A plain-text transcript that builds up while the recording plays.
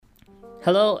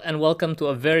Hello and welcome to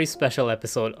a very special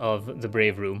episode of The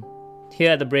Brave Room. Here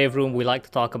at The Brave Room, we like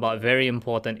to talk about very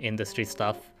important industry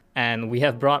stuff. And we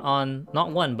have brought on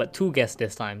not one, but two guests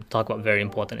this time to talk about very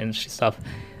important industry stuff.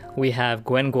 We have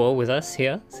Gwen Guo with us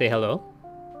here. Say hello.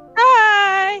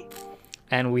 Hi!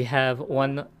 And we have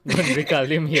one Rika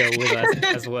Lim here with us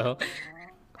as well.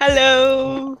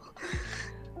 Hello!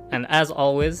 And as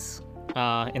always,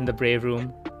 in The Brave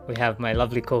Room, we have my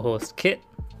lovely co-host Kit.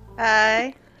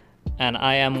 Hi! And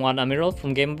I am Juan Amiral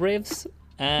from Game of Braves.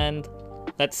 And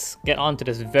let's get on to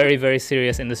this very, very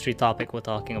serious industry topic we're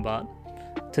talking about.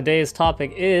 Today's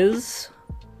topic is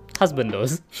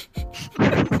husbandos.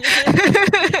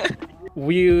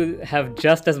 We have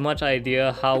just as much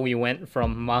idea how we went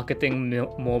from marketing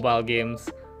mobile games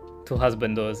to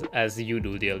husbandos as you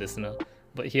do, dear listener.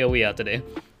 But here we are today.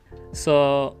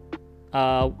 So,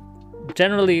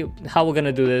 generally, how we're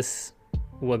gonna do this,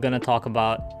 we're gonna talk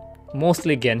about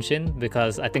mostly Genshin,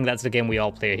 because I think that's the game we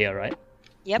all play here, right?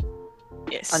 Yep.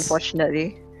 Yes.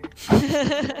 Unfortunately.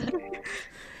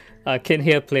 Kin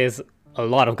here plays a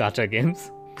lot of gacha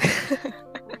games.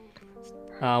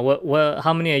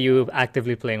 How many are you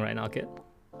actively playing right now, Kit?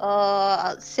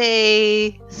 I'll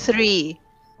say 3.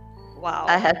 Wow.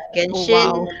 I have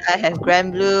Genshin, I have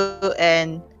Granblue,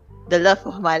 and the love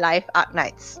of my life,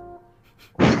 Arknights.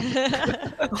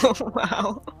 Oh,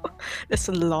 wow. That's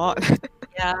a lot.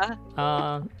 Yeah.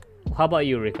 How about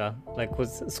you, Rika? Like,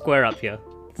 what's square up here?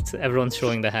 Everyone's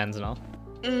showing their hands now.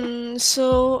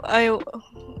 So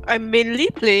I'm mainly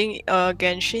playing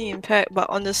Genshin Impact, but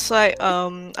on the side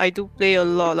I do play a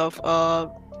lot of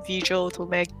visual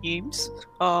automatic games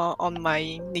on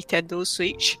my Nintendo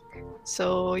Switch.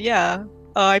 So yeah.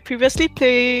 I previously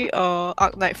played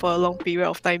Arknight for a long period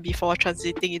of time before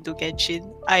transiting into Genshin.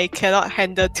 I cannot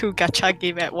handle 2 gacha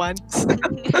games at once.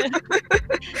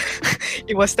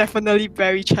 It was definitely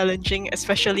very challenging,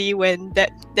 especially when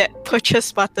that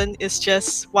purchase button is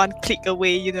just one click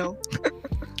away, you know.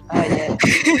 Oh yeah.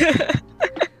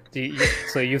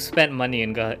 So you've spent money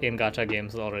in gacha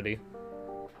games already?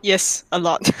 Yes, a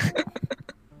lot.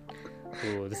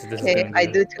 Ooh, this is Okay, gonna be I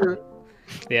do too.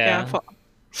 Yeah.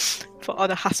 For all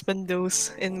the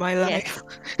husbandos in my life.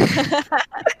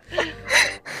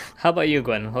 How about you,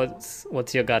 Gwen?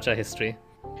 What's your gacha history?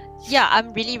 Yeah,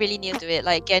 I'm really, really new to it.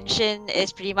 Like, Genshin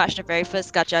is pretty much the very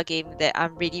first gacha game that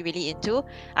I'm really, really into.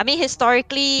 I mean,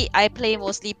 historically, I play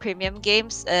mostly premium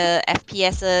games,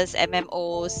 FPSs,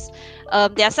 MMOs.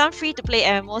 There are some free-to-play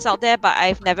MMOs out there, but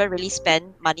I've never really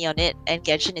spent money on it. And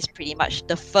Genshin is pretty much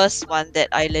the first one that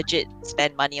I legit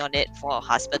spend money on it for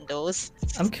husbandos.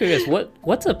 I'm curious,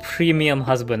 what's a premium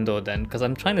husbando then? Because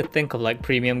I'm trying to think of like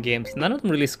premium games. None of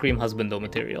them really scream husbando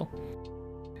material.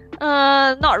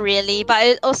 Not really, but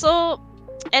it also,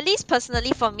 at least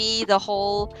personally for me, the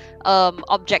whole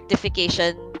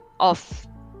objectification of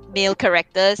male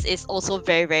characters is also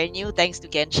very, very new thanks to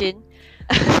Genshin.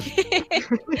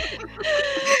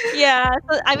 Yeah,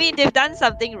 so I mean, they've done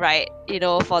something right,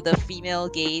 for the female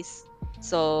gaze.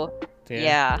 So,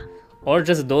 yeah. Or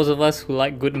just those of us who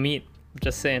like good meat.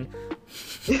 Just saying.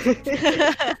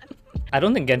 I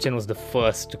don't think Genshin was the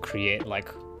first to create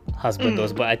like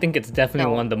husbandos, but I think it's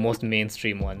definitely one of the most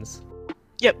mainstream ones.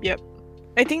 Yep.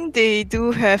 I think they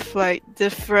do have like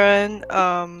different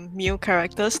male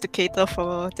characters to cater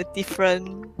for the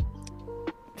different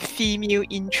female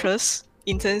interests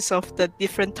in terms of the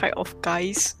different type of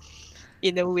guys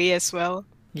in a way as well.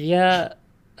 Yeah,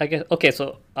 I guess. Okay,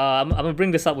 so I'm gonna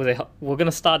bring this up we're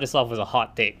gonna start this off with a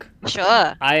hot take.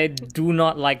 Sure. I do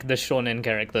not like the shonen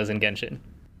characters in Genshin.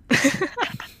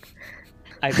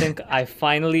 I think I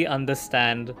finally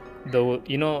understand I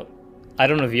don't know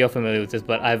if you're familiar with this,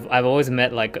 but I've always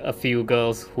met like a few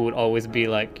girls who would always be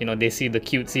like, they see the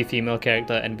cutesy female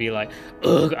character and be like,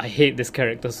 ugh, I hate this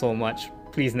character so much.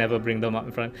 Please never bring them up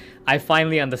in front. I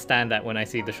finally understand that when I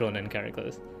see the shonen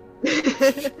characters.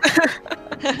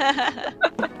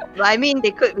 But I mean, they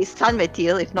could be sun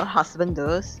material if not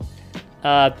husbandos.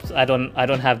 I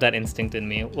don't have that instinct in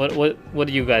me. What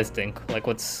do you guys think? Like,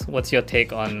 what's your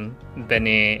take on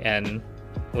Bene and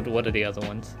what are the other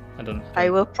ones? I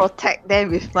will protect them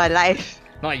with my life.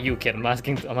 Not you, kid. I'm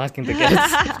asking the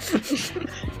guests.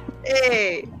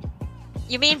 Hey.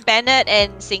 You mean Bennett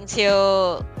and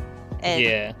Xingqiu and...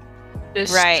 Yeah.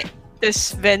 Right.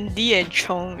 There's Wendy and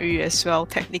Chongyu as well,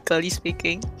 technically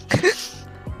speaking.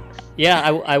 Yeah,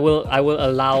 I will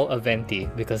allow a Venti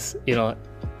because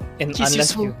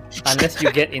unless you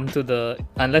get into the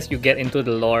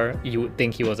lore, you would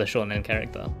think he was a shonen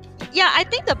character. Yeah, I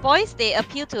think the boys, they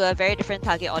appeal to a very different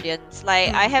target audience.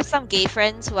 Like, I have some gay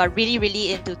friends who are really,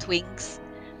 really into twinks.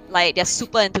 like they're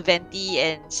super into Venti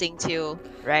and Xingqiu,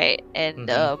 right? And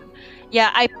Mhm. yeah,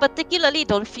 I particularly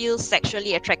don't feel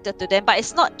sexually attracted to them, but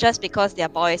it's not just because they're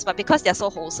boys, but because they're so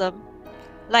wholesome.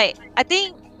 Like, I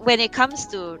think when it comes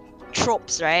to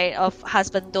tropes, right, of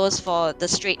husbandos for the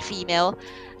straight female,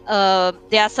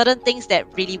 there are certain things that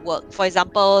really work. For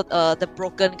example, the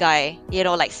broken guy,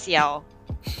 like Xiao,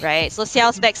 right? So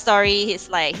Xiao's backstory is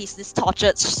like he's this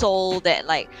tortured soul that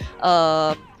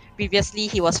previously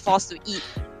he was forced to eat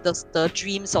the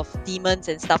dreams of demons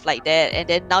and stuff like that, and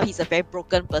then now he's a very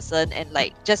broken person and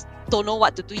like just don't know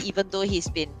what to do, even though he's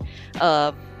been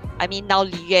I mean, now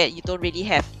Li Yue, you don't really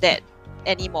have that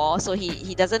anymore, so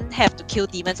he doesn't have to kill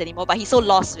demons anymore, but he's so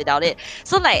lost without it.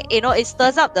 So like, it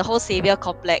stirs up the whole savior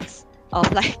complex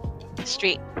of like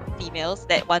straight females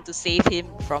that want to save him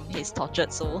from his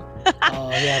tortured soul. Oh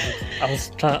yeah, but I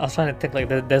was trying to think like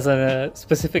there's a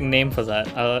specific name for that.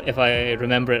 If I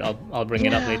remember it, I'll bring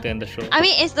it up Yeah. later in the show. I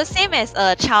mean, it's the same as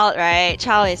Child, right?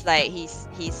 Child is like he's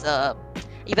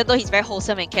even though he's very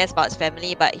wholesome and cares about his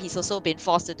family, but he's also been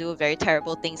forced to do very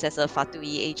terrible things as a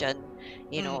Fatui agent,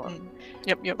 you know. Mm-mm.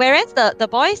 Yep. Whereas the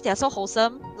boys, they're so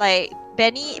wholesome. Like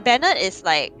Bennett is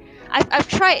like, I've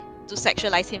tried to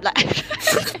sexualize him. Like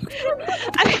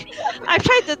I've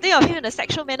tried to think of him in a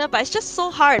sexual manner, but it's just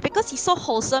so hard because he's so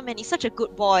wholesome and he's such a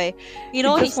good boy. He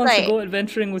just He's wants like, to go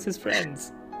adventuring with his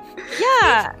friends.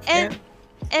 yeah,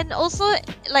 and also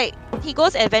like he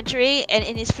goes adventuring, and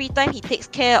in his free time he takes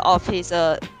care of his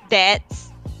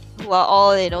dads, who are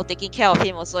all taking care of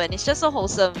him also, and it's just so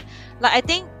wholesome. Like, I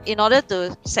think in order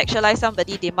to sexualize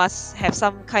somebody, they must have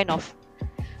some kind of,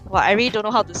 well, I really don't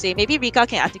know how to say. Maybe Rika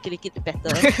can articulate it better.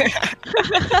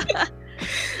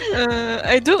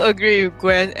 I do agree with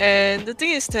Gwen, and the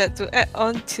thing is that to add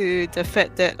on to the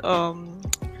fact that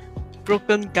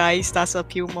broken guys does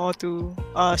appeal more to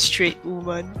straight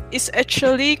women, it's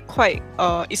actually quite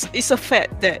it's a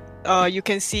fact that you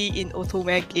can see in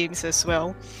otome games as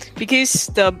well, because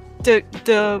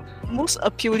the most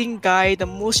appealing guy, the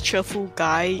most cheerful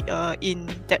guy in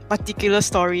that particular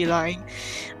storyline,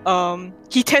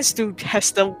 he tends to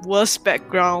has the worst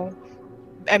background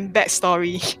and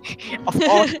backstory of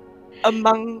all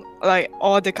among like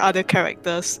all the other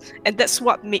characters, and that's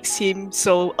what makes him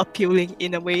so appealing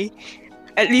in a way,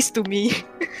 at least to me.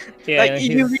 Yeah, Like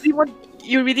you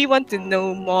really want to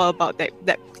know more about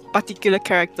that particular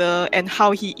character and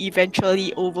how he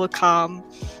eventually overcome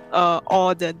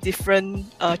all the different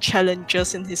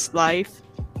challenges in his life,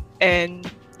 and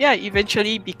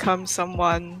eventually become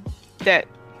someone that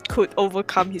could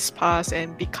overcome his past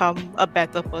and become a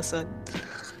better person.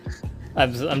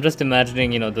 I'm just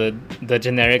imagining, the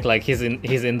generic, like he's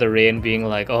in the rain being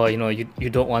like, oh, you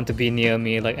don't want to be near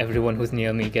me, like everyone who's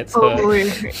near me gets hurt. Oh,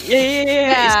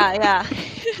 yeah. yeah.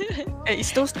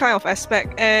 It's those kind of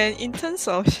aspect. And in terms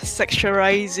of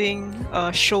sexualizing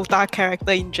Shota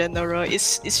character in general,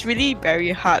 it's really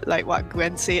very hard, like what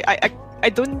Gwen said. I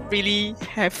don't really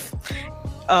have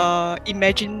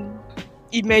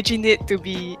imagine it to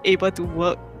be able to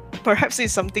work. Perhaps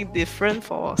it's something different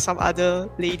for some other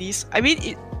ladies. I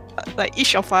mean, like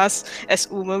each of us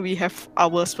as women, we have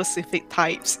our specific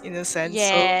types in a sense.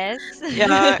 Yes. So,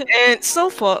 yeah, and so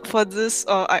for this,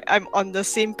 I'm on the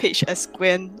same page as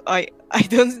Gwen. I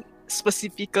don't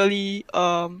specifically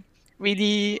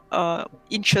really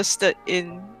interested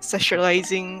in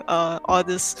sexualizing all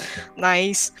these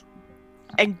nice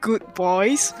and good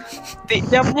boys.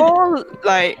 They're more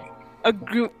like a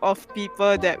group of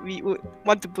people that we would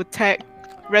want to protect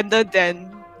rather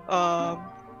than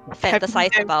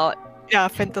Fantasize them- about.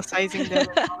 fantasizing them.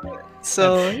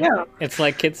 So yeah. It's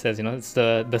like Kid says, it's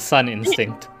the son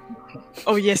instinct.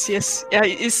 Oh yes. Yeah,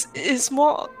 it's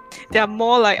more. They are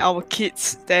more like our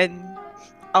kids than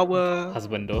our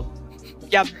Husbando.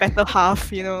 better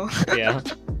half. You know. Yeah.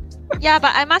 Yeah,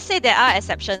 but I must say there are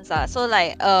exceptions. So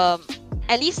like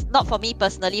at least not for me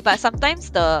personally, but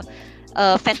sometimes the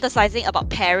fantasizing about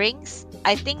pairings,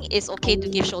 I think it's okay to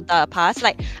give Shota a pass.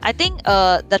 Like, I think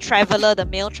the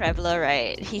male traveler,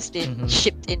 right? He's been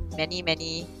shipped in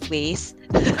many ways.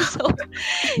 So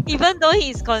even though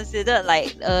he's considered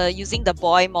like using the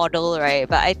boy model, right?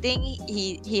 But I think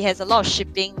he has a lot of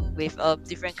shipping with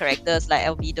different characters like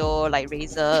Albedo, like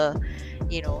Razor,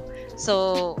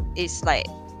 So it's like,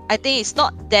 I think it's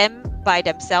not them by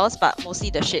themselves, but mostly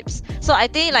the ships. So I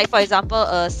think, like, for example,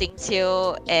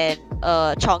 Xingqiu and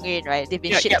Chongyun, right? They've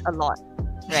been shipped a lot,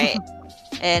 right?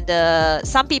 And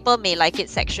some people may like it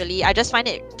sexually. I just find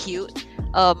it cute.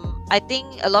 I think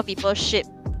a lot of people ship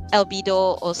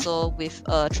Albedo also with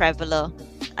Traveler.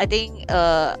 I think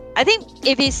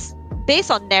if it's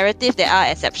based on narrative, there are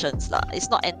exceptions lah. It's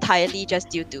not entirely just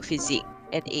due to physique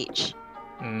and age.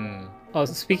 Oh,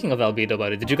 speaking of Albedo,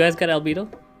 about it, did you guys get Albedo?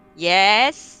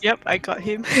 Yes. Yep, I got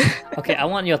him. Okay, I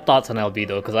want your thoughts on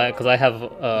Albedo because I have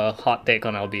a hot take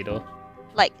on Albedo.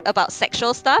 Like about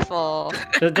sexual stuff or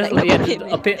Just Like, yeah,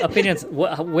 opinion. opinions.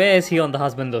 Where is he on the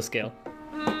husbando scale?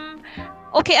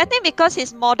 Okay, I think because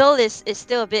his model is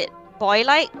still a bit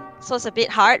boy-like, so it's a bit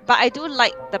hard. But I do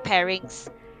like the pairings.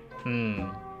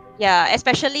 Yeah,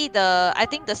 especially I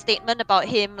think the statement about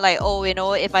him, like, oh,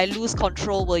 if I lose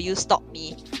control, will you stop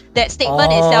me? That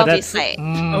statement itself is like,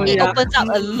 Oh, it yeah. opens up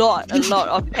a lot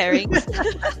of pairings.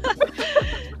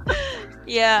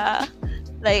 Yeah,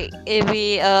 like if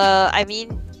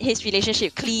his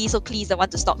relationship Klee, so Klee's the one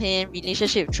to stop him.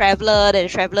 Relationship Traveler, then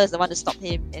Traveler is the one to stop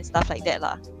him and stuff like that,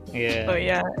 lah. Yeah. Oh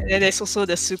yeah, and then there's also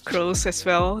the Sucrose as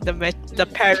well. The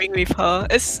pairing with her,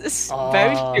 it's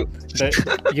very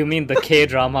cute. You mean the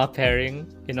K-drama pairing?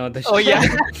 You know the Oh yeah,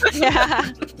 Yeah.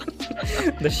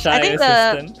 the shy I think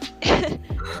assistant.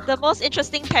 the most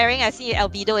interesting pairing I see in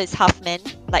Albedo is Halfman,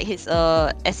 like his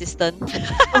assistant.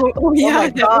 oh yeah, my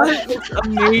that one is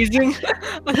amazing.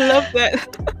 I love that.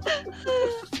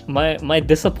 My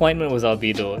disappointment with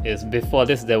Albedo is before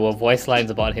this there were voice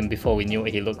lines about him before we knew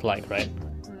what he looked like, right?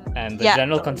 And the Yeah.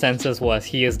 general consensus was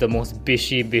he is the most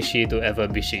bishy to ever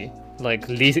bishy. Like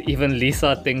even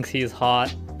Lisa thinks he's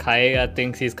hot, Kaya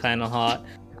thinks he's kind of hot,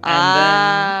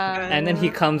 and then he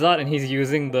comes out and he's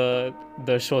using the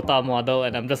Shota model,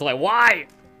 and I'm just like, why?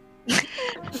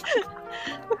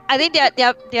 I think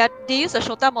they use a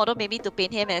Shota model maybe to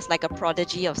paint him as like a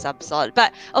prodigy of some sort.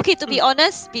 But okay, to be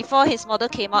honest, before his model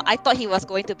came out, I thought he was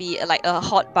going to be like a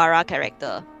hot Bara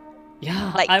character.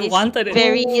 Yeah, Like I this wanted it.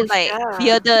 very yeah.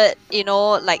 bearded,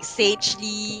 like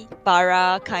sagely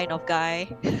Bara kind of guy.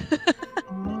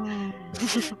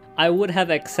 I would have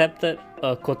accepted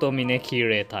a Kotomine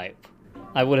Kire type.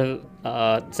 I would have.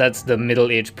 That's the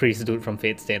middle-aged priest dude from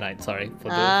Fate Stay Night. Sorry for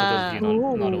those of you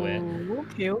not aware.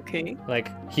 Okay. Like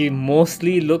he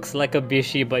mostly looks like a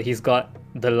bishi, but he's got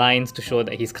the lines to show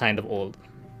that he's kind of old.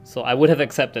 So I would have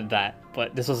accepted that,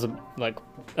 but this was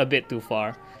a bit too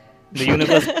far.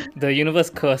 The universe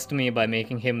cursed me by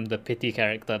making him the pity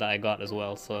character that I got as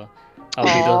well. So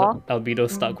Albedo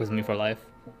stuck with me for life.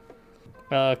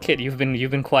 Kit, you've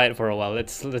been quiet for a while.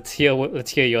 Let's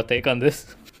hear your take on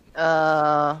this.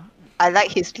 I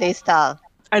like his playstyle.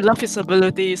 I love his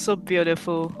ability. It's so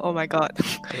beautiful. Oh my god,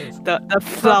 the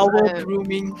flower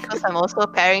blooming. Because I'm also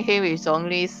pairing him with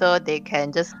Zhongli so they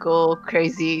can just go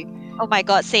crazy. Oh my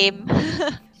god, same.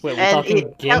 Wait, we're And talking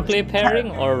it gameplay helps-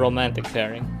 pairing or romantic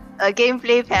pairing? A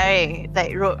gameplay pairing,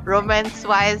 like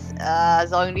romance-wise,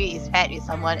 Zhongli is paired with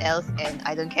someone else, and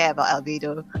I don't care about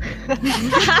Albedo.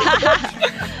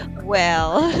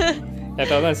 Well, Like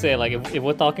I was gonna say, like if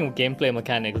we're talking gameplay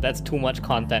mechanics, that's too much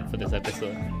content for this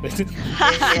episode.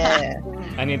 Yeah.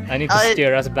 I need to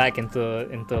steer us back into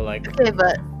like. Okay,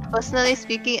 but personally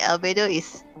speaking, Albedo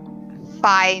is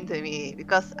fine to me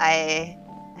because I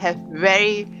have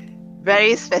very,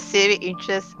 very specific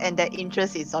interests, and that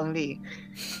interest is Zhongli.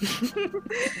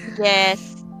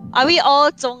 yes. Are we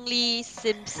all Zhongli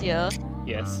Sims here?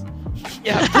 Yes.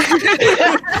 Yeah.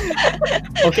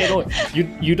 Okay, no,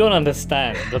 you don't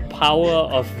understand. The power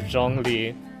of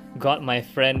Zhongli got my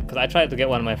friend, because I tried to get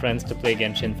one of my friends to play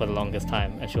Genshin for the longest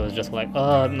time, and she was just like,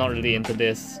 "Oh, I'm not really into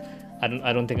this. I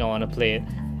don't think I want to play it."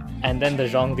 And then the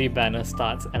Zhongli banner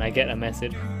starts, and I get a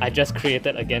message. I just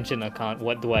created a Genshin account.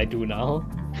 What do I do now?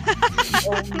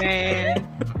 Oh man,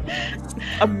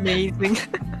 amazing.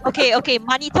 Okay,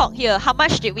 money talk here. How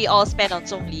much did we all spend on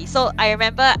Zhongli? So I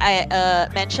remember I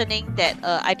mentioning that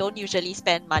I don't usually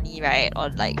spend money, right,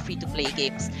 on like free to play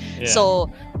games. Yeah.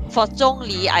 So for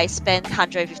Zhongli, I spent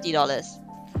 $150.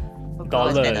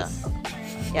 Dollars.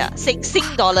 Yeah, Sing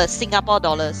dollars, Singapore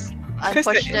dollars.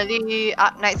 Unfortunately,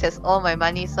 Arknights has all my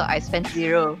money, so I spent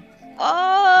 0.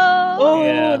 Oh.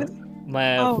 Yeah. that's-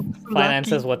 My Oh,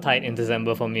 finances lucky. were tight in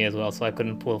December for me as well, so I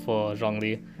couldn't pull for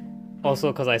Zhongli.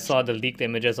 Also, because I saw the leaked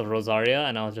images of Rosaria,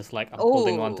 and I was just like, I'm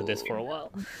holding on to this for a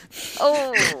while.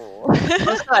 Oh.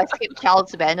 Also, I skipped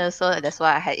Child's banner, so that's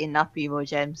why I had enough Primo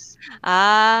gems.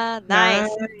 Ah,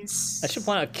 nice. I should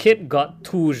point out, Kit got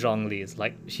 2 Zhonglis.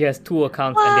 Like, she has 2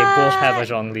 accounts, and they both have a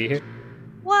Zhongli.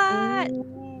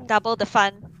 What? Double the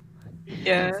fun.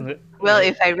 Yeah. Well,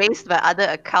 if I raised my other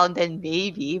account, then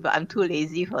maybe, but I'm too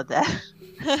lazy for that.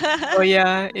 Oh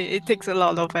yeah, it takes a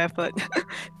lot of effort.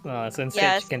 So instead,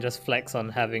 Yes. she can just flex on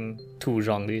having 2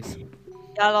 Zhonglis.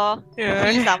 Yeah, lor.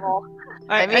 Yeah. Some more.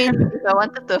 I mean, if I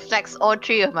wanted to flex all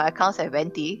 3 of my accounts at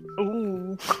Venti,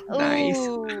 Ooh, nice.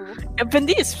 Ooh. And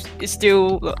Bendy is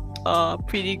still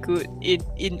pretty good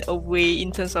in a way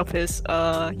in terms of his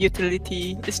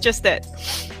utility. It's just that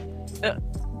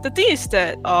the thing is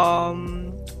that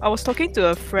I was talking to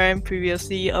a friend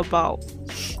previously about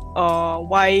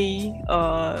why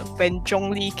when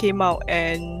Zhongli came out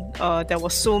and there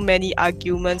was so many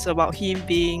arguments about him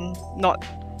being not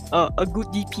a good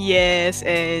DPS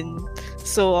and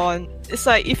so on. It's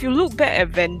like if you look back at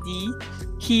Vendi,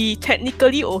 he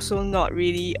technically also not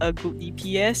really a good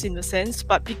DPS in a sense,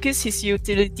 but because his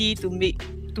utility to make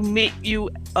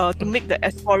the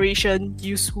exploration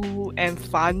useful and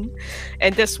fun,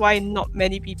 and that's why not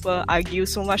many people argue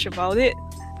so much about it.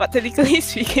 But technically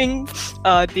speaking,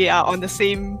 they are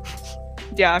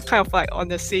kind of like on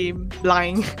the same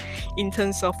line in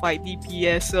terms of like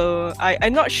DPS. So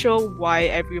I'm not sure why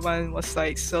everyone was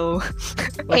like so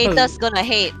Haters gonna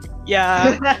hate.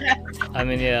 yeah. I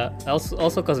mean, yeah.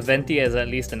 Also, because Venti is at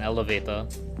least an elevator.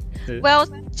 Well,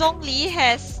 Zhongli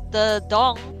has the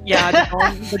dong. Yeah,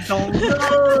 the dome.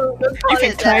 You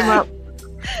can climb up.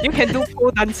 You can do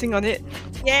pole dancing on it.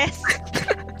 Yes.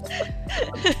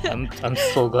 I'm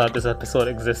so glad this episode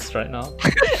exists right now.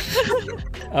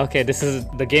 Okay, this is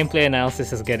the gameplay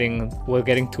analysis is we're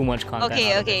getting too much content.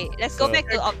 Okay. Let's go back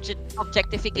to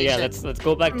objectification. Yeah, let's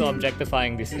go back to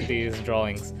objectifying these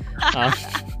drawings.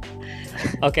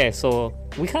 Okay, so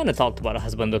we kind of talked about a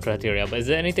husbando criteria, but is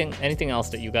there anything else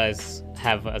that you guys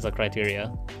have as a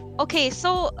criteria? Okay,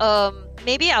 so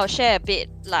maybe I'll share a bit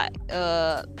like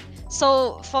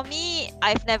so for me,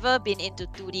 I've never been into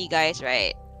 2D guys,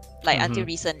 right? Like until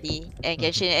recently, and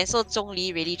Genshin, and so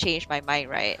Zhongli really changed my mind,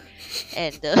 right?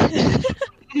 And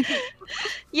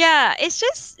yeah, it's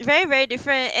just very very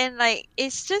different, and like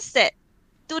it's just that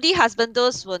 2D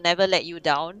husbandos will never let you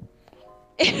down.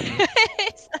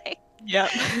 It's like Yeah.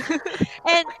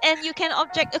 and you can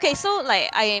object. Okay, so like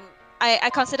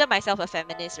I consider myself a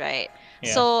feminist, right?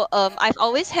 Yeah. So I've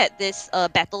always had this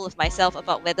battle with myself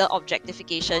about whether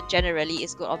objectification generally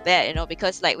is good or bad, you know,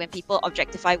 because like when people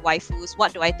objectify waifus,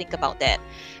 what do I think about that?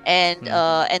 And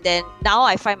then now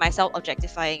I find myself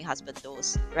objectifying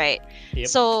husbandos, right? Yep.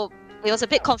 So it was a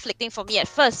bit conflicting for me at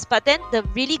first, but then the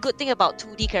really good thing about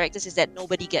 2D characters is that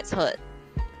nobody gets hurt.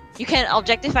 You can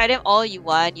objectify them all you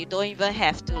want. You don't even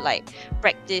have to like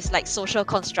practice like social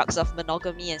constructs of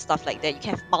monogamy and stuff like that. You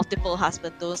can have multiple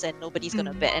husbandos and nobody's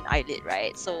gonna bat an eyelid,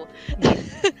 right? So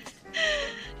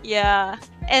yeah,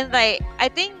 and like I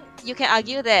think you can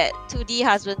argue that 2D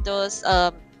husbandos,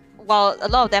 while a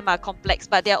lot of them are complex,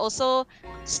 but they're also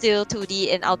still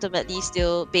 2D and ultimately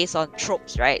still based on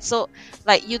tropes, right? So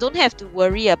like you don't have to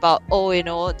worry about, oh, you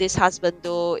know, this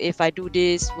husbando, if I do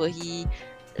this, will he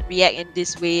react in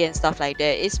this way and stuff like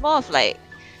that. It's more of like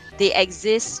they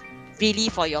exist really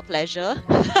for your pleasure.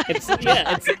 It's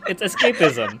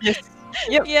escapism. Yes.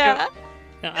 Yep. Yeah.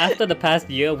 Now, after the past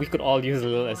year, we could all use a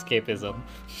little escapism.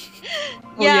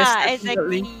 Oh, yes, Yeah,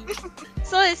 definitely. exactly.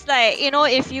 So it's like, you know,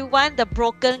 if you want the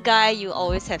broken guy, you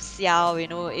always have Xiao, you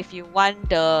know. If you want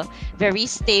the very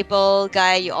stable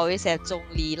guy, you always have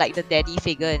Zhongli, like the daddy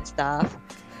figure and stuff.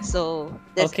 So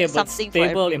there's Okay, but something for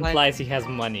stable everyone. implies he has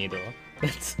money, though.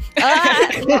 That's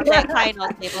Not that kind of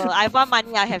stable. I want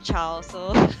money, I have Chao,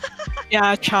 so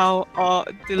Yeah, Chow or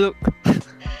Diluc.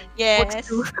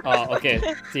 yes. oh, okay.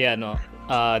 Yeah, no.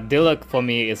 Diluc for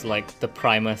me is like the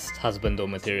primest husbando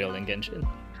material in Genshin.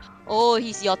 Oh,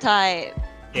 he's your type.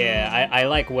 Yeah, I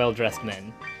like well-dressed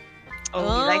men. Oh,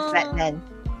 he likes Batman.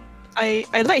 I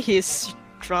like his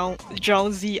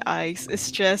drowsy eyes. It's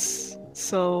just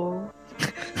so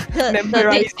The big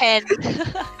memorized. pen.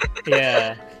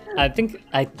 Yeah. I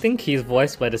think he's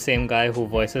voiced by the same guy who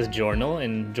voices Giorno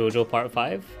in JoJo Part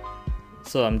 5.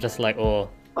 So I'm just like, oh,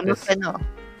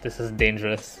 this is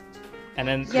dangerous. And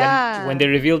then Yeah. when they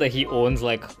reveal that he owns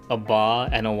like a bar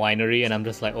and a winery, and I'm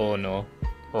just like, oh no.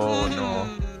 Oh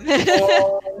no.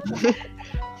 Mm.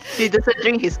 He doesn't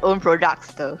drink his own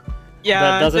products though. Yeah,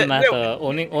 That doesn't that- matter.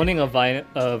 Owning a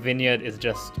vineyard is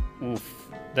just oof.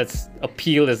 That's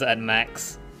appeal is at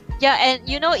max. Yeah, and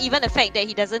you know, even the fact that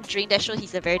he doesn't drink, that shows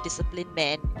he's a very disciplined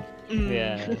man. Mm.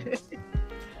 Yeah.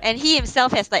 And he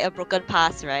himself has like a broken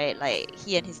past, right? Like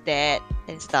he and his dad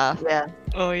and stuff. Yeah.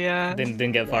 Oh yeah.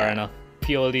 Didn't get far enough.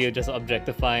 Purely just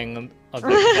objectifying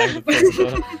the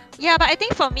physical. Yeah, but I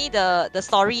think for me the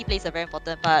story plays a very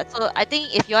important part. So I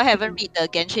think if you all haven't read the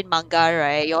Genshin manga,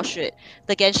 right, you all should.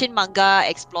 The Genshin manga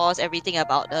explores everything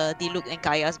about Diluc and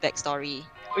Kaya's backstory.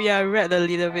 Oh, yeah, I read a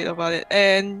little bit about it,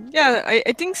 and yeah,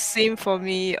 I think same for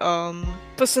me.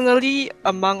 Personally,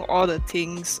 among all the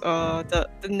things, the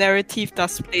narrative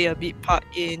does play a big part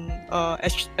in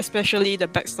especially the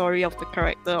backstory of the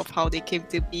character of how they came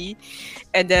to be,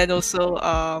 and then also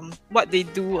what they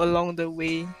do along the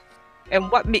way,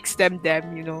 and what makes them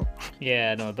them. You know.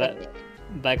 Yeah, no, that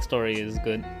backstory is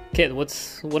good. Kit,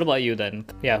 what about you then?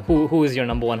 Yeah, who is your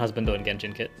number one husbando in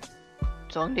Genshin, Kit?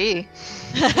 Zhongli.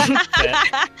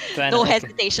 Fair No enough.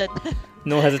 hesitation.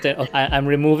 No hesitation. Okay, I'm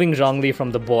removing Zhongli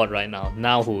from the board right now.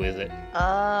 Now who is it?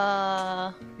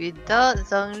 Without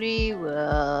Zhongli,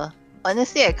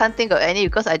 honestly, I can't think of any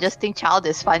because I just think Child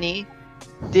is funny.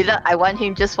 Dylan, I want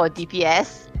him just for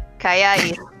DPS. Kaya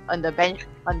is on the bench,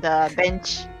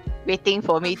 waiting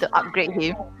for me to upgrade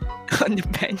him. On the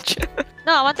bench.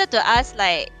 No, I wanted to ask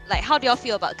like how do y'all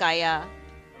feel about Gaia?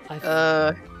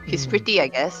 He's pretty, I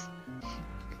guess.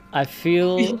 I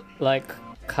feel like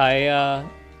Kaya,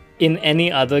 in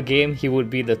any other game, he would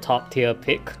be the top tier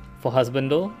pick for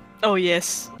husbando. Oh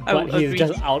yes, I But would he's agree.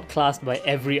 just outclassed by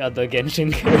every other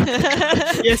Genshin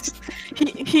character. Yes,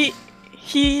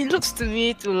 he looks to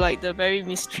me to like the very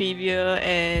mischievous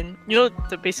and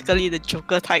basically the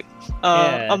Joker type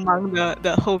Yeah. among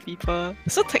the whole people.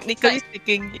 So technically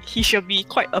speaking, he should be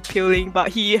quite appealing, but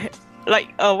he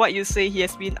like what you say, he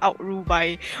has been outruled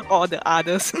by all the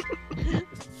others.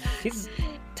 He's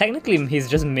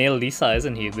just male Lisa,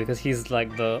 isn't he? Because he's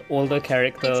like the older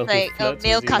character. It's who like a flirts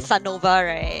male with you. Casanova,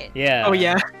 right? Yeah. Oh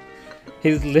yeah.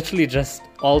 He's literally just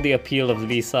all the appeal of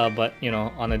Lisa, but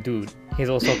on a dude. He's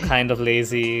also kind of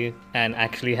lazy and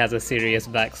actually has a serious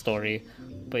backstory.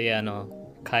 But yeah,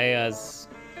 no, Kaya's.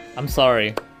 I'm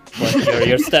sorry, but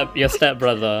your step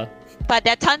brother. But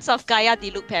there are tons of Gaia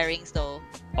Diluc pairings though.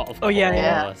 Of Oh, yeah,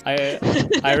 yeah. course.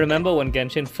 I remember when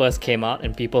Genshin first came out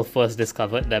and people first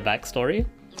discovered their backstory,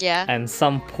 Yeah. and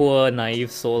some poor naive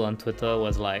soul on Twitter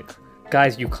was like,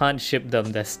 "Guys, you can't ship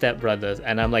them; they're stepbrothers."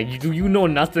 And I'm like, "You know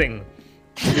nothing.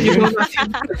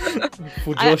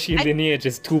 Fujoshi I- lineage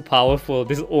is too powerful.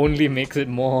 This only makes it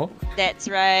more." That's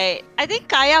right. I think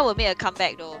Kaya will make a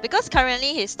comeback though, because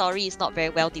currently his story is not very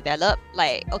well developed.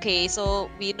 Like, okay, so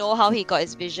we know how he got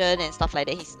his vision and stuff like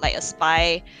that. He's like a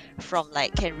spy from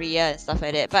like Kenria and stuff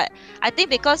like that. But I think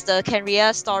because the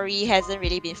Kenria story hasn't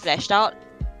really been fleshed out,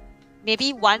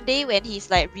 maybe one day when he's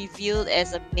like revealed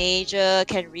as a major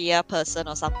Kenria person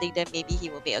or something, then maybe he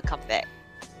will make a comeback.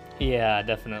 Yeah,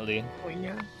 definitely. Oh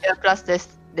yeah. Yeah, plus there's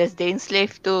Dane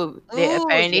Slave too. They Ooh,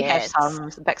 apparently yes. have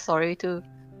some backstory too.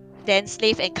 Then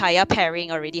Slave and Kaya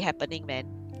pairing already happening, man.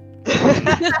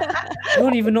 I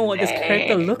don't even know what this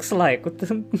character looks like. What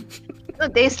the... No,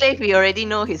 Dane Slave, we already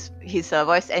know his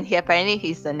voice, and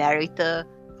he's the narrator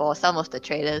for some of the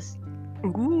trailers.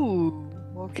 Ooh.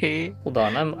 Okay. Hold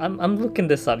on, I'm looking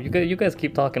this up. You guys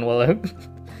keep talking while I'm.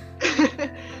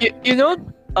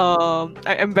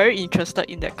 I am very interested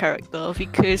in that character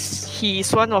because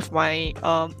he's one of my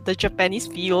the Japanese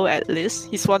VO at least.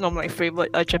 He's one of my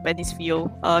favorite Japanese VO.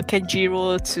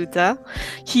 Kenjiro Tsuda.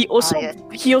 He also yes.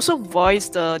 he also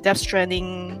voiced the Death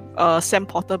Stranding Sam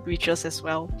Porter Breaches as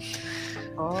well.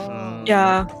 Oh.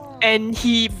 Yeah. And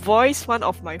he voiced one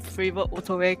of my favorite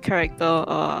Otome character,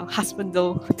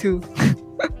 Husbando too.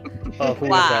 Oh, who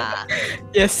is Wow. that?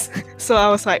 Yes. So I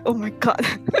was like, oh my god.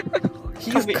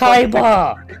 He's Can't wait for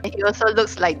Kaiba. He also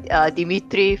looks like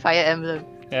Dimitri Fire Emblem.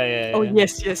 Yeah. Oh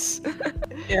yes. Yeah,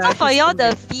 So for he's y'all, so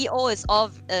the good. VO is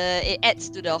it adds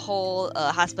to the whole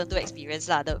husband experience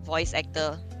lah. The voice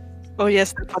actor. Oh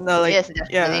yes, the partner, like Yes,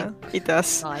 definitely. yeah, it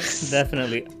does. Nice.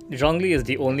 Definitely. Zhongli is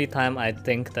the only time I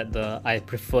think that I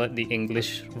preferred the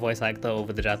English voice actor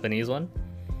over the Japanese one.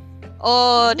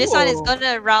 Oh, this one is Whoa.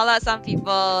 gonna rile out some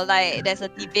people. Like, there's a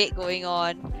debate going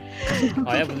on.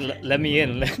 Oh yeah, but let me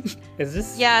in. Is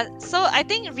this? Yeah, so I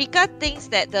think Rika thinks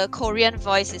that the Korean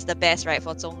voice is the best, right,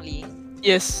 for Zhongli.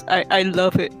 Yes, I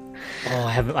love it. Oh,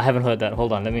 I haven't heard that.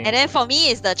 Hold on, let me. And then for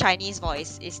me, it's the Chinese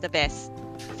voice is the best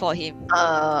for him.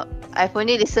 I've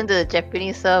only listened to the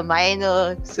Japanese, so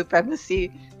minor supremacy.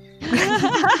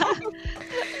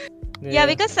 Yeah,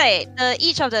 because like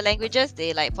each of the languages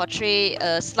they like portray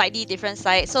a slightly different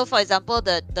side. So for example,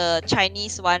 the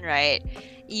Chinese one, right?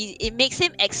 It makes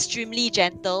him extremely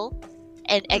gentle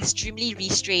and extremely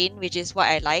restrained, which is what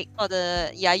I like. Or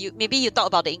maybe you talk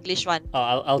about the English one. Oh,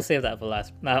 I'll save that for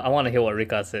last. I want to hear what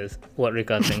Rika says. What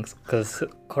Rika thinks, because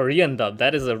Korean dub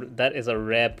that is a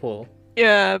rare pull.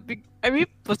 Yeah, I mean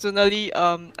personally,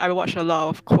 I watch a lot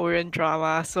of Korean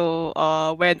drama,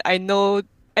 so when I know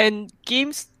and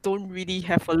games don't really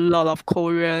have a lot of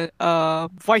Korean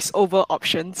voiceover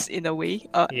options in a way.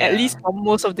 Yeah. At least for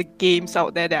most of the games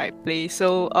out there that I play.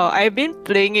 So I've been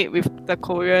playing it with the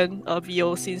Korean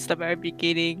VO since the very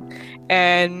beginning,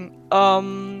 and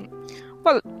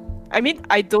well, I mean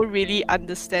I don't really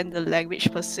understand the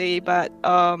language per se, but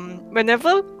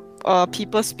whenever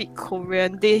people speak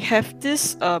Korean, they have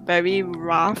this very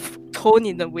rough tone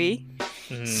in a way.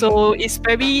 So it's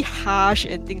very harsh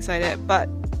and things like that. But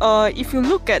if you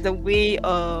look at the way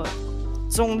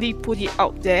Zhongli put it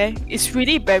out there. It's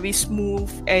really very smooth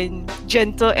and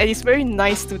gentle, and it's very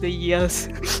nice to the ears.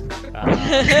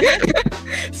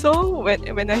 So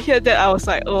when I hear that, I was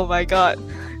like, oh my god.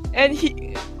 And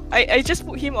I just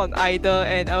put him on Idle,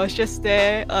 and I was just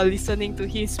there listening to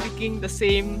him speaking the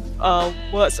same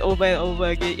words over and over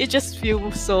again. It just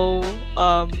feels so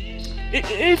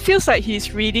it feels like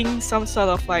he's reading some sort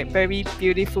of like very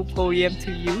beautiful poem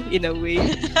to you in a way.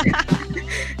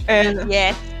 And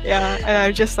Yes. yeah, and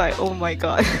I'm just like, oh my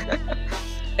god.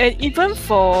 And even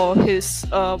for his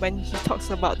when he talks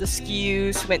about the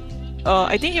skills, when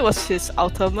I think it was his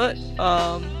ultimate,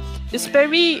 it's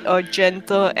very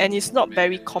gentle, and it's not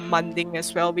very commanding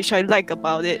as well, which I like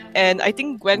about it. And I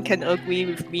think Gwen can agree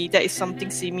with me that is something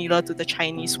similar to the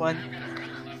Chinese one.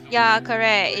 Yeah,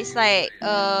 correct. It's like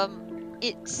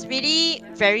it's really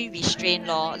very restrained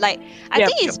lor. Like I Yep,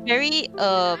 think it's very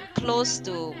close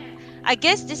to, I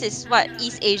guess this is what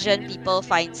East Asian people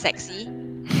find sexy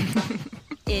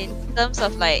in terms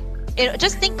of like,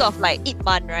 just think of like Ip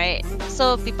Man, right?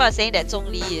 So people are saying that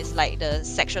Zhongli is like the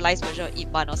sexualized version of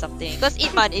Ip Man or something, because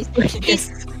Ip Man is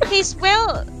he's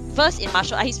well versed in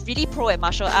martial arts. He's really pro at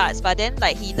martial arts, but then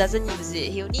like he doesn't use it.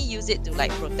 He only use it to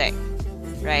like protect,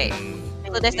 right?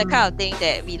 So that's the kind of thing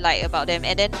that we like about them.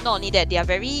 And then not only that, they are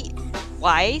very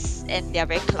wise and they are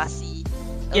very classy.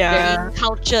 A Yeah. very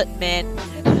cultured man.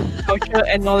 Cultured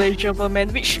and knowledgeable man,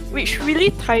 which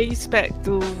really ties back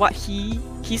to what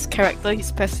his character,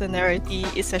 his personality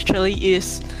is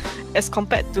as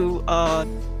compared to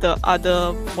the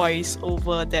other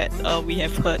voice-over that we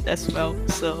have heard as well.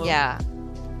 So Yeah.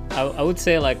 I would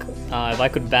say like if I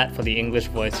could bat for the English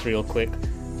voice real quick,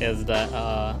 is that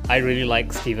I really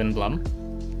like Stephen Blum.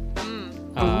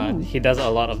 He does a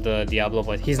lot of the Diablo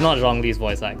voice. He's not Zhongli's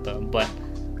voice actor, but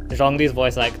Zhongli's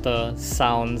voice actor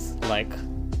sounds like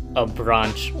a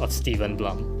branch of Stephen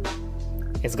Blum.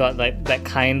 It's got like that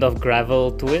kind of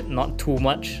gravel to it, not too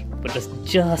much, but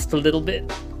just a little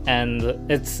bit. And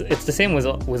it's the same with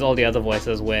all the other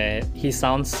voices, where he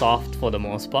sounds soft for the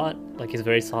most part, like he's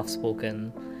very soft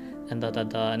spoken, and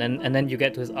and then you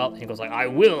get to his out, and he goes like, "I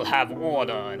will have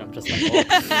order," and I'm just like,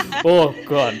 oh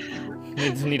god.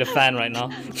 Need a fan right now.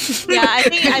 Yeah, I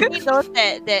think those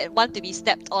that want to be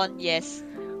stepped on, yes.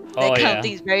 That kind of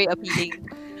thing is very appealing.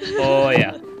 Oh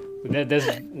yeah. There's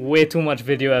way too much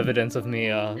video evidence of me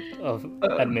of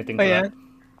admitting to that.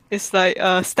 It's like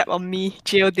step on me,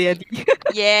 jail daddy.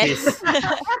 Yes.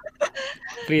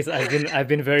 Please, I've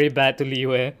been very bad to Li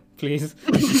Wei. Please.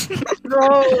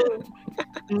 No.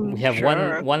 We have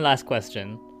one last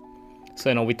question.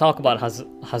 So we talk about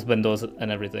husbandos and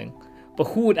everything, but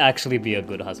who would actually be a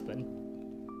good husband?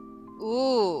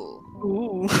 Ooh.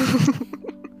 Ooh.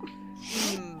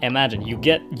 Imagine you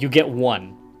get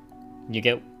one.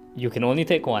 You can only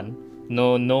take one.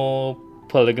 No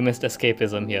polygamist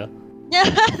escapism here.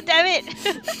 Damn it.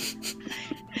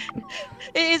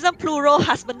 It isn't plural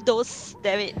husbandos.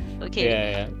 Damn it. Okay.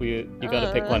 Yeah. You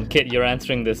gotta pick one. Kit, you're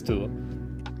answering this too.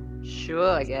 Sure,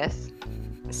 I guess.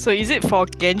 So is it for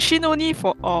Genshin only,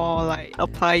 or like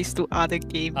applies to other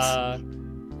games?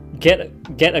 Get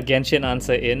a Genshin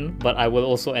answer in, but I will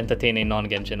also entertain a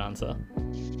non-Genshin answer.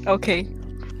 Okay.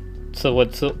 So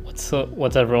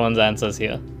what's everyone's answers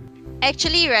here?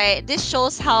 Actually, right, this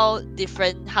shows how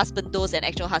different husbandos and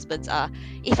actual husbands are.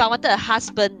 If I wanted a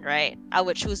husband, right, I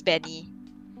would choose Benny.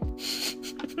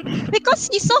 Because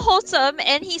he's so wholesome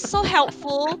and he's so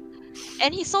helpful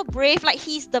and he's so brave. Like,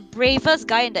 he's the bravest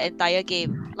guy in the entire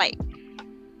game. Like,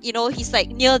 he's like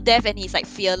near death and he's like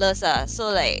fearless. So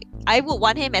like, I would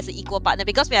want him as an equal partner,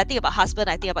 because when I think about husband,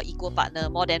 I think about equal partner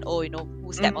more than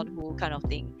who step on who kind of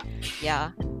thing.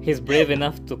 Yeah. He's brave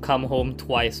enough to come home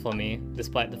twice for me,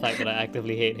 despite the fact that I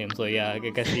actively hate him. So yeah, I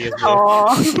guess he is brave.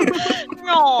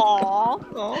 Aww.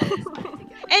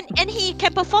 And he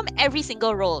can perform every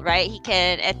single role, right? He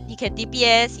can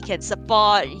DPS, he can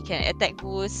support, he can attack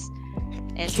boost,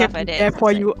 and He stuff can like be that. there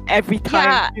for you every time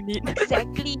Yeah. you need.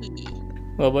 Exactly.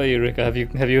 What about you, Rika? Have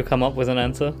you come up with an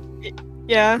answer?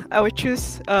 Yeah, I would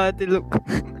choose the look.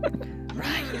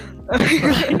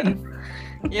 Right.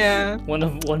 Yeah.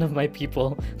 One of my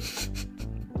people.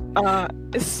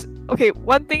 It's okay.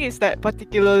 One thing is that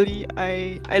particularly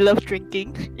I love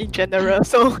drinking in general,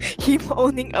 so him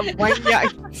owning a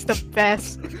vineyard is the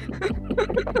best.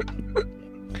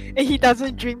 And he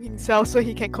doesn't drink himself, so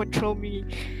he can control me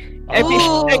and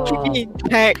keep me in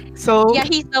check. So Yeah,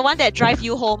 he's the one that drives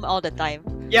you home all the time.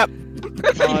 yep.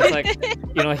 Oh, it's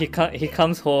like he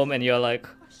comes home and you're like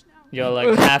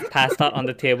half passed out on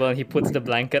the table, and he puts the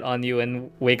blanket on you and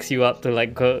wakes you up to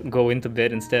like go into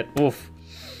bed instead. Oof.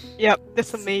 Yep,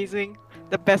 that's amazing.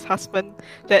 the best husband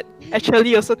that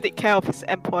actually also take care of his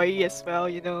employee as well,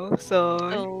 you know. So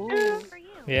Oh.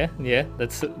 Yeah,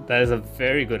 that is a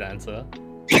very good answer.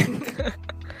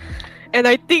 and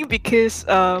I think because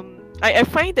I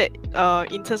find that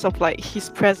in terms of like his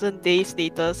present day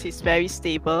status, he's very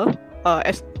stable.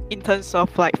 As in terms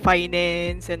of like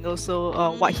finance and also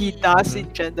what he does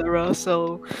in general.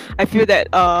 So I feel that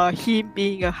him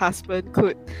being a husband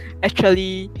could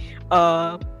actually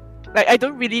like I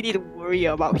don't really need to worry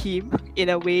about him in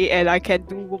a way, and I can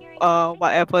do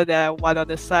whatever that I want on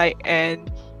the side.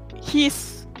 And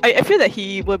I feel that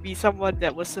he will be someone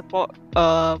that will support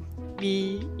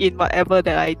me in whatever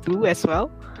that I do as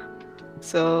well.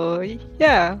 So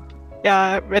yeah,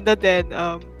 rather than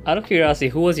Out of curiosity,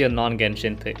 who was your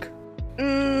non-Genshin pick?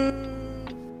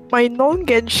 my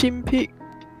non-Genshin pick,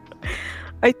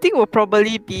 I think will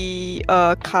probably be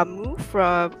Kamu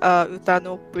from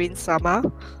Utano Prince Sama.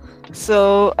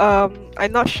 So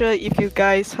I'm not sure if you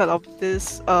guys heard of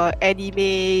this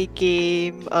anime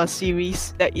game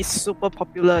series that is super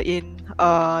popular in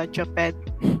Japan.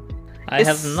 I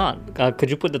have It's- not. Could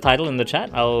you put the title in the chat?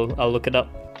 I'll look it up.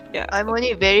 I'm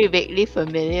only very vaguely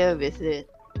familiar with it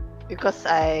because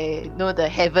I know the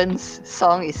Heavens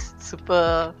song is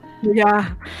super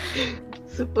Yeah.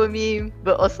 meme,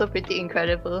 but also pretty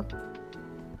incredible.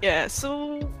 Yeah,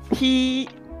 so he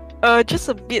just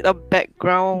a bit of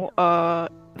background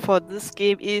for this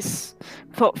game is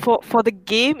for the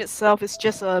game itself, it's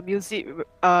just a music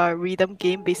rhythm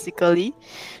game basically.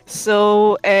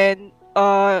 So and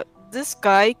this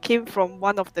guy came from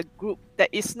one of the group that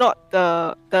is not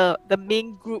the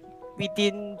main group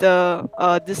within the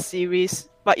this series,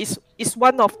 but it's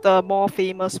one of the more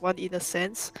famous one in a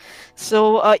sense.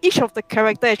 So each of the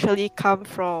character actually come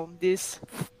from this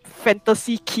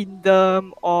fantasy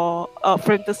kingdom or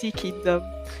fantasy kingdom.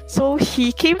 So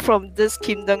he came from this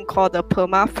kingdom called the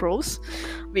Permafrost,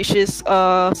 which is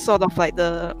sort of like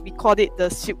we call it the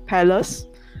Silk Palace.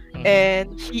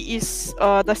 And he is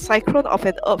the Cyclone of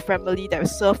an Earth family that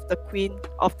served the Queen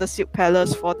of the Silk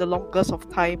Palace for the longest of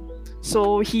time.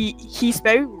 So he's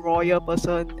very royal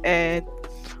person, and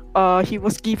he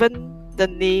was given the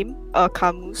name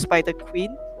Camus by the Queen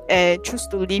and choose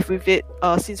to live with it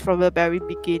since from the very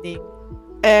beginning.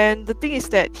 And the thing is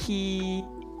that he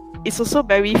is also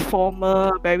very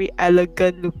formal, very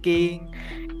elegant looking,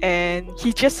 and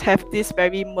he just have this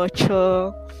very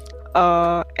mature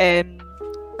and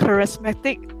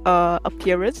charismatic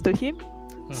appearance to him.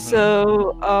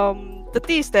 So the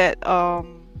thing is that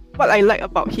what I like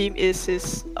about him is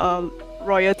his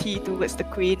royalty towards the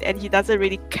queen, and he doesn't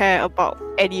really care about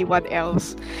anyone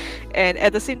else. And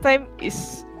at the same time,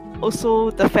 is also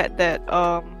the fact that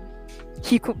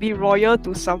he could be royal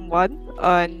to someone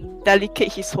and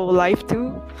dedicate his whole life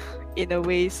to, in a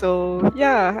way. So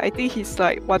yeah, I think he's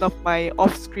like one of my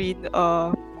off-screen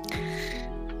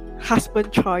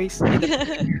husband choice.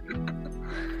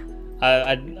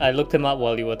 I looked him up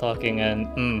while you were talking,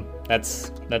 and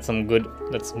that's some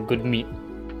good meat.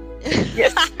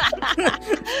 Yes.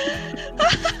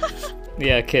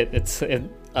 Yeah, Kit. It's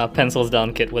pencils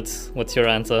down, Kit. What's your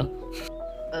answer?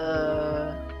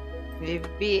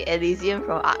 Maybe Elysium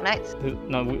from Arknights.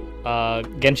 No,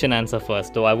 Genshin answer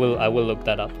first. Though I will look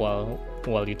that up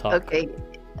while you talk. Okay.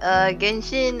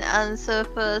 Genshin answer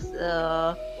first.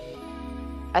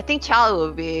 I think Chao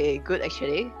will be good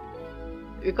actually,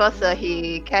 because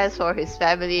he cares for his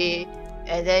family,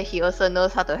 and then he also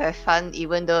knows how to have fun,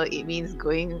 even though it means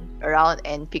going around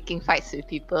and picking fights with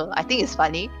people. I think it's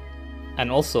funny.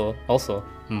 And also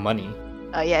money.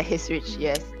 Yeah, he's rich.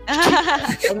 Yes.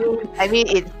 I mean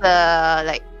it's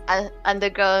like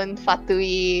underground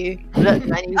fatui blood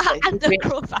money. but he's rich.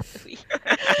 Underground factory.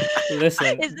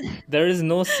 Listen, there is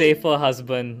no safer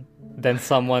husband than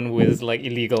someone with like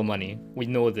illegal money. We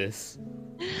know this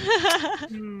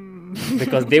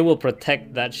because they will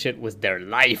protect that shit with their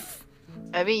life.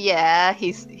 I mean, yeah,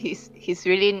 he's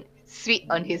really sweet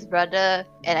on his brother,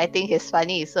 and I think he's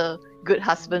funny. So good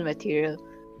husband material.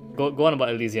 Go on about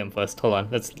Elysium first. Hold on.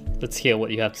 Let's hear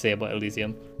what you have to say about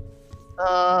Elysium.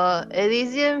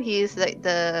 Elysium, he's like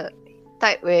the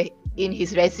type where in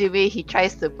his resume he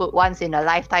tries to put once in a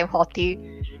lifetime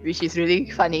hottie, which is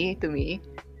really funny to me.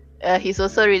 He's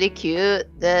also really cute.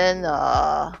 Then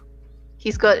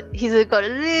he's got a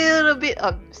little bit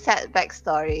of sad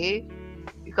backstory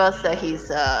because he's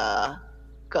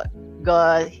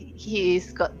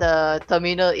got the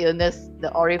terminal illness, the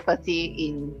oripathy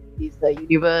in his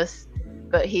universe,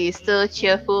 but he's still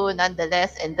cheerful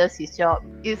nonetheless and does his job.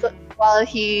 While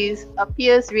he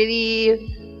appears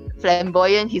really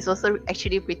flamboyant, he's also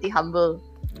actually pretty humble.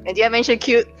 And did I mention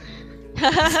cute?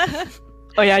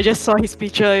 Oh yeah, I just saw his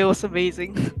picture. It was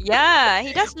amazing. Yeah,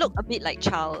 he does look a bit like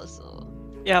Charles. So.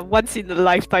 Yeah, once in a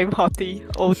lifetime hottie.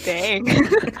 Oh dang.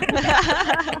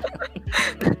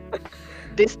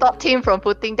 They stopped him from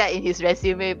putting that in his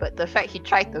resume, but the fact he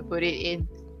tried to put it in.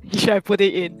 He should have put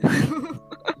it in.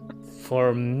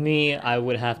 For me, I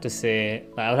would have to say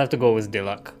I would have to go with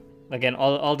Diluc. Again,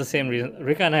 all the same reason.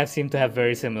 Rika and I seem to have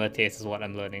very similar tastes, is what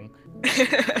I'm learning.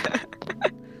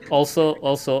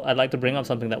 Also, I'd like to bring up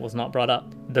something that was not brought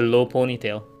up: the low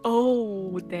ponytail.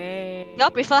 Oh dang.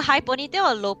 Y'all prefer high ponytail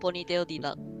or low ponytail,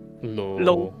 Diluc?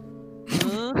 Low.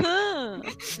 Mhm.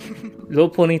 Low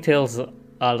ponytails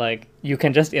are like, you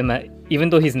can just imagine, even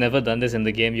though he's never done this in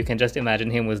the game, you can just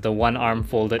imagine him with the one arm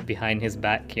folded behind his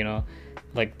back, you know,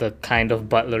 like the kind of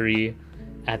butlery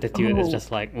attitude is Oh.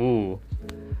 just like, ooh,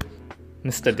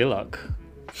 Mr. Diluc.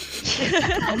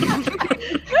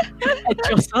 At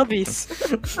your service.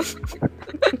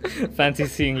 Fancy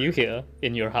seeing you here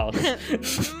in your house.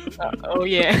 Oh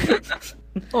yeah.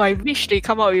 Oh, I wish they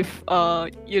come out with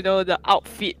the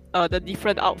outfit, the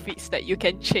different outfits that you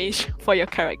can change for your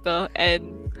character,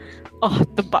 and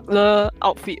the butler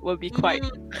outfit will be quite.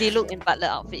 Diluc in butler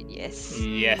outfit, yes.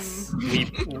 Yes,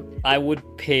 I would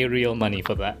pay real money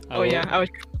for that. Oh yeah,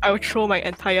 I would throw my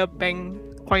entire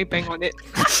coin bank on it.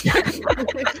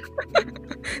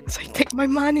 So take my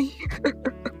money.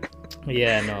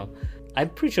 Yeah, no. I'm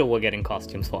pretty sure we're getting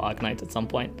costumes for Arknights at some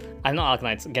point. I'm not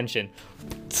Arknights, Genshin.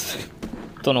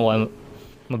 Don't know why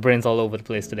my brain's all over the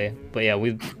place today. But yeah,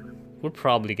 we're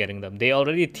probably getting them. They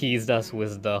already teased us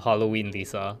with the Halloween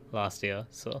Lisa last year,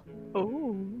 so.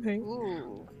 Oh, okay.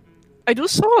 Ooh. I do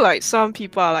saw like some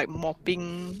people are like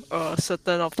mopping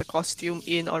certain of the costume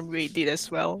in on Reddit as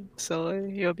well. So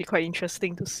it'll be quite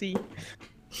interesting to see.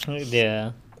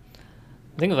 Yeah.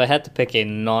 I think if I had to pick a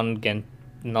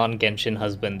non-Genshin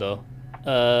husband though,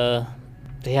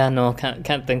 yeah, no,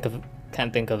 can't think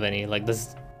of any. Like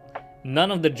this, none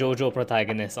of the JoJo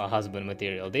protagonists are husband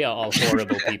material. They are all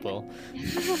horrible people.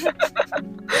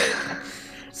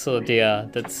 So yeah,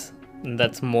 that's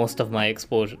most of my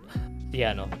exposure.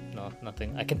 Yeah, no,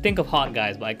 nothing. I can think of hot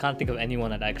guys, but I can't think of anyone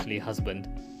that actually husband.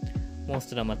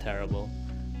 Most of them are terrible.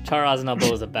 Char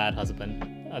Aznavour is a bad husband.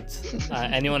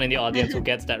 Anyone in the audience who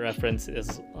gets that reference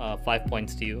is 5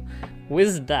 points to you.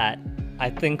 With that, I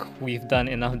think we've done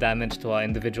enough damage to our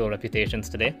individual reputations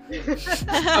today.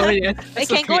 Oh yeah. It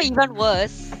can go even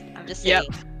worse. I'm just saying.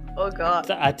 Yep. Oh god.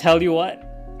 I tell you what,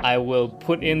 I will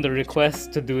put in the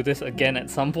request to do this again at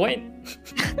some point.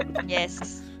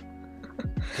 Yes.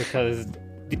 Because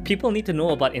the people need to know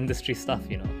about industry stuff,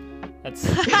 you know. That's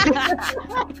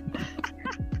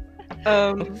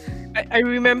I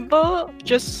remember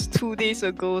just 2 days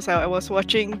ago, so I was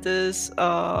watching this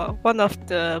one of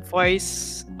the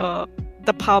voice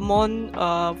the Palmon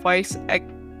voice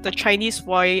the Chinese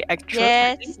voice actress.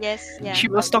 I think. Yes, yeah.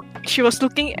 She was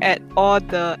looking at all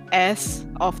the S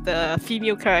of the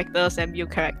female characters and male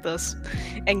characters,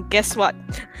 and guess what?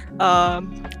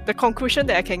 The conclusion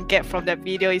that I can get from that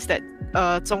video is that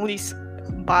Zhongli's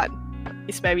butt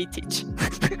is very teach.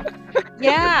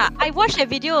 Yeah, I watched that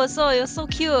video also. It was so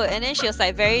cute, and then she was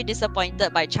like very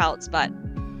disappointed by Child's butt.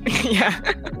 Yeah.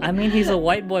 I mean, he's a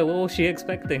white boy. What was she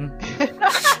expecting?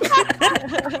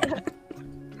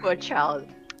 Poor child.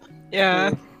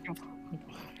 Yeah.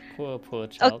 Poor Oh,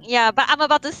 child. yeah, but I'm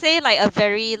about to say like a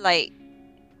very like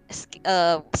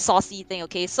saucy thing.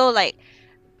 Okay, so like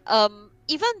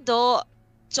even though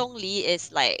Zhongli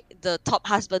is like the top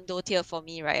husbando tier for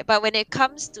me, right? But when it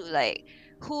comes to like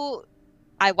who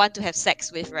I want to have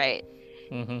sex with, right?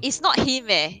 Mm-hmm. It's not him,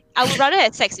 eh. I would rather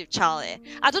have sex with Chao, eh.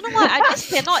 I don't know why. I just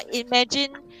cannot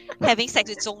imagine having sex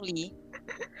with Zhongli.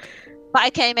 But I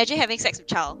can imagine having sex with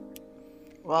Chao.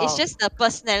 Wow. It's just the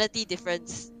personality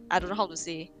difference. I don't know how to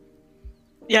say.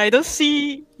 Yeah, I don't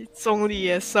see Zhongli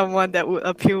as someone that would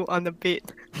appeal on the bed.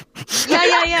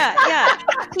 Yeah.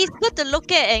 He's good to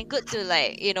look at and good to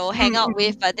like, hang out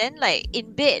with, but then like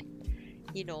in bed,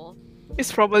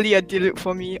 It's probably a Diluc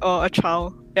for me or a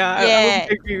child. Yeah, I Yeah.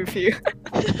 would agree with you.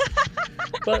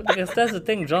 But because that's the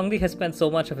thing, Zhongli has spent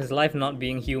so much of his life not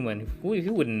being human.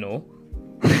 Who wouldn't know?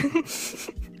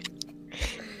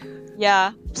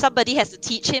 yeah. Somebody has to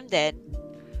teach him then.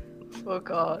 Oh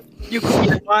god. You could be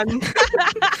the one.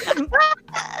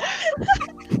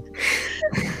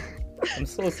 I'm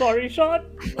so sorry, Sean.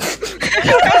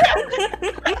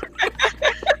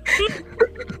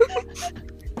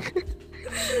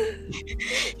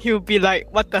 He'll be like,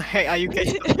 "What the heck are you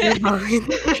guys talking about?"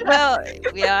 Well,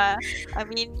 yeah. I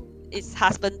mean, it's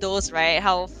husbandos, right?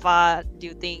 How far do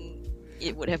you think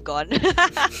it would have gone?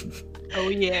 Oh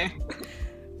yeah.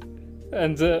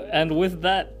 And with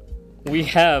that, we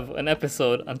have an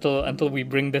episode until we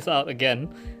bring this out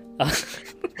again.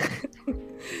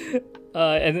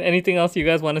 And anything else you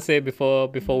guys want to say before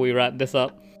we wrap this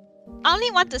up? I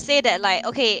only want to say that, like,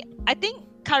 okay, I think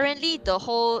currently the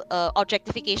whole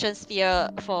objectification sphere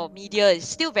for media is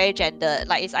still very gendered.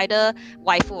 Like, it's either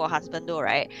waifu or husbando,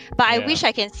 right? But I Yeah. wish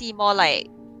I can see more like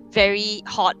very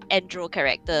hot andro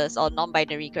characters or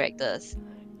non-binary characters.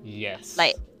 Yes.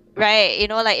 Like, right, you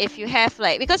know, like if you have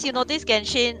like, because you notice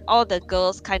Genshin, all the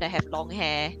girls kind of have long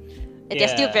hair, and they're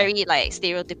still Yeah. very like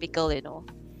stereotypical, you know.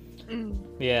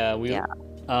 Yeah, Yeah.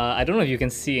 I don't know if you can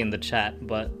see in the chat,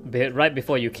 but right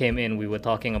before you came in, we were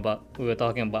talking about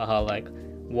how like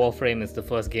Warframe is the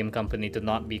first game company to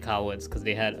not be cowards because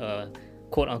they had a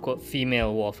quote unquote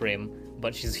female Warframe,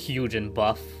 but she's huge and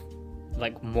buff,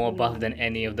 like more buff than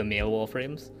any of the male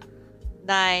Warframes.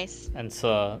 Nice. And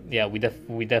so yeah, we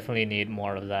definitely need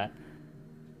more of that.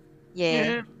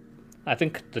 Yeah. I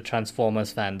think the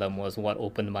Transformers fandom was what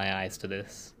opened my eyes to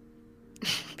this.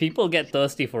 People get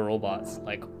thirsty for robots.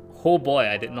 Like, oh boy,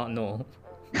 I did not know.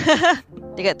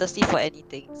 They get thirsty for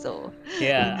anything, so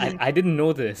Yeah, I didn't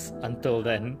know this until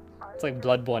then. It's like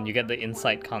Bloodborne. You get the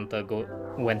insight counter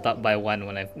went up by 1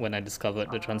 when I discovered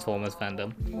the Transformers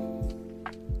fandom.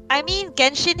 I mean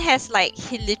Genshin has like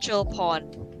literal porn.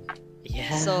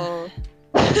 Yeah. So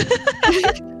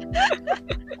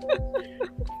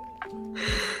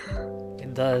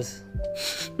It does.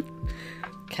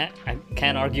 I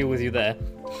can't argue with you there.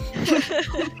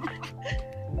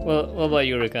 Well, what about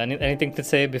you, Rika? Anything to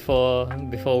say before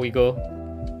we go?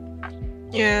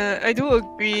 Yeah, I do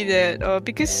agree that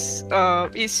because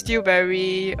it's still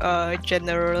very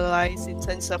generalized in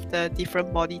terms of the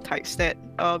different body types that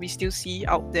we still see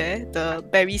out there. The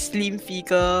very slim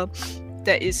figure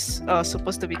that is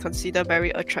supposed to be considered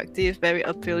very attractive, very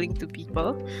appealing to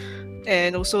people.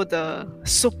 And also the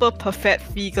super perfect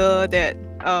figure that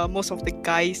most of the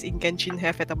guys in Genshin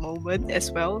have at the moment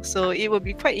as well. So it will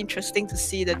be quite interesting to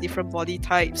see the different body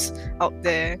types out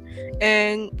there.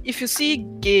 And if you see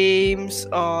games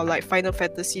like Final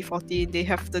Fantasy XIV, they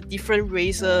have the different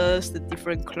races, the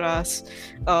different class,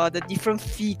 the different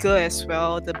figure as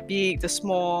well, the big, the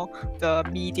small, the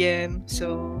medium.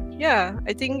 So yeah,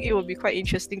 I think it will be quite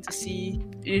interesting to see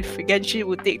if Genshin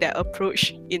would take that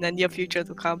approach in the near future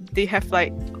to come. They have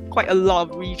like quite a lot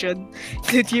of region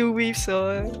to deal with,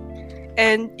 so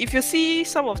and if you see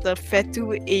some of the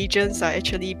Fatu agents are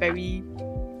actually very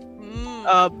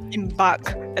in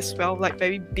bulk as well, like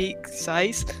very big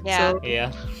size. Yeah. So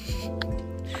Yeah.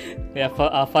 Yeah,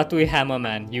 Fatui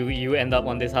Hammerman, you end up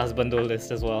on this husbando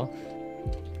list as well.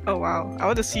 oh wow, I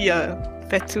want to see a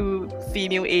Fatu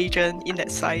female agent in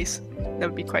that size. That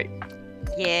would be quite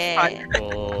Yeah.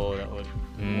 Oh,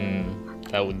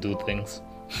 that would do things.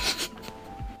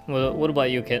 Well, what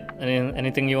about you, Kit?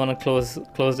 Anything you want to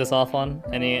close this off on?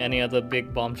 Any other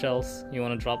big bombshells you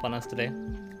want to drop on us today?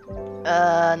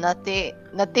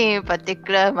 Nothing in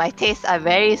particular. My tastes are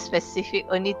very specific,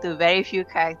 only to very few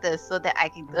characters, so that I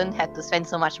don't have to spend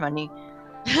so much money.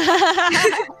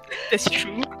 that's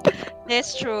true.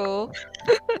 That's true.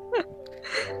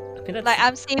 I mean, Like,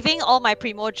 I'm saving all my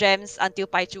Primo gems until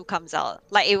Paichu comes out.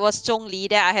 Like, it was Zhongli,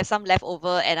 then I have some left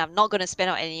over, and I'm not gonna spend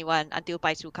on anyone until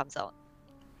Paichu comes out.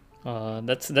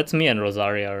 that's me and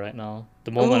Rosaria right now.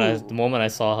 The moment I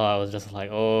saw her, I was just like,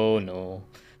 oh no.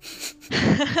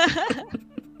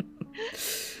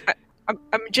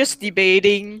 I'm just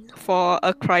debating for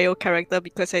a cryo character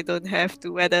because I don't have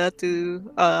to whether to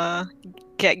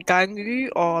get Gangu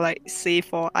or like say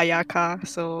for Ayaka.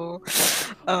 So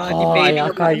debating.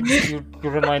 Ayaka, you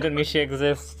reminded me she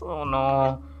exists. Oh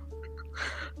no.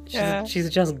 She's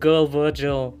just girl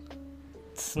Virgil.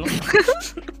 It's not...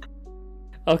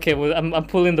 Okay, well I'm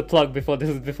pulling the plug before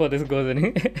this goes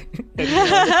any.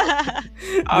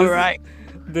 All right.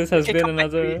 This has Okay, been come back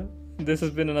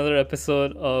to another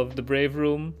episode of The Brave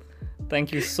Room.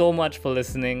 Thank you so much for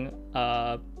listening.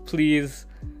 Please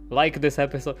like this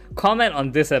episode. Comment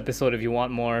on this episode if you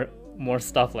want more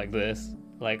stuff like this.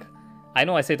 Like, I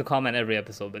know I say to comment every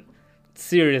episode, but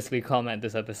seriously comment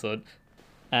this episode.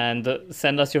 And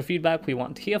send us your feedback. We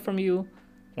want to hear from you.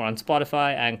 We're on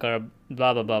Spotify, Anchor,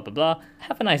 blah blah blah blah blah.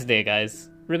 Have a nice day, guys.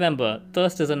 Remember,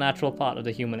 thirst is a natural part of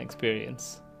the human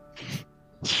experience.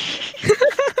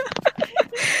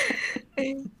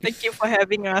 Thank you for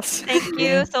having us. Thank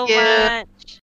you so you. much.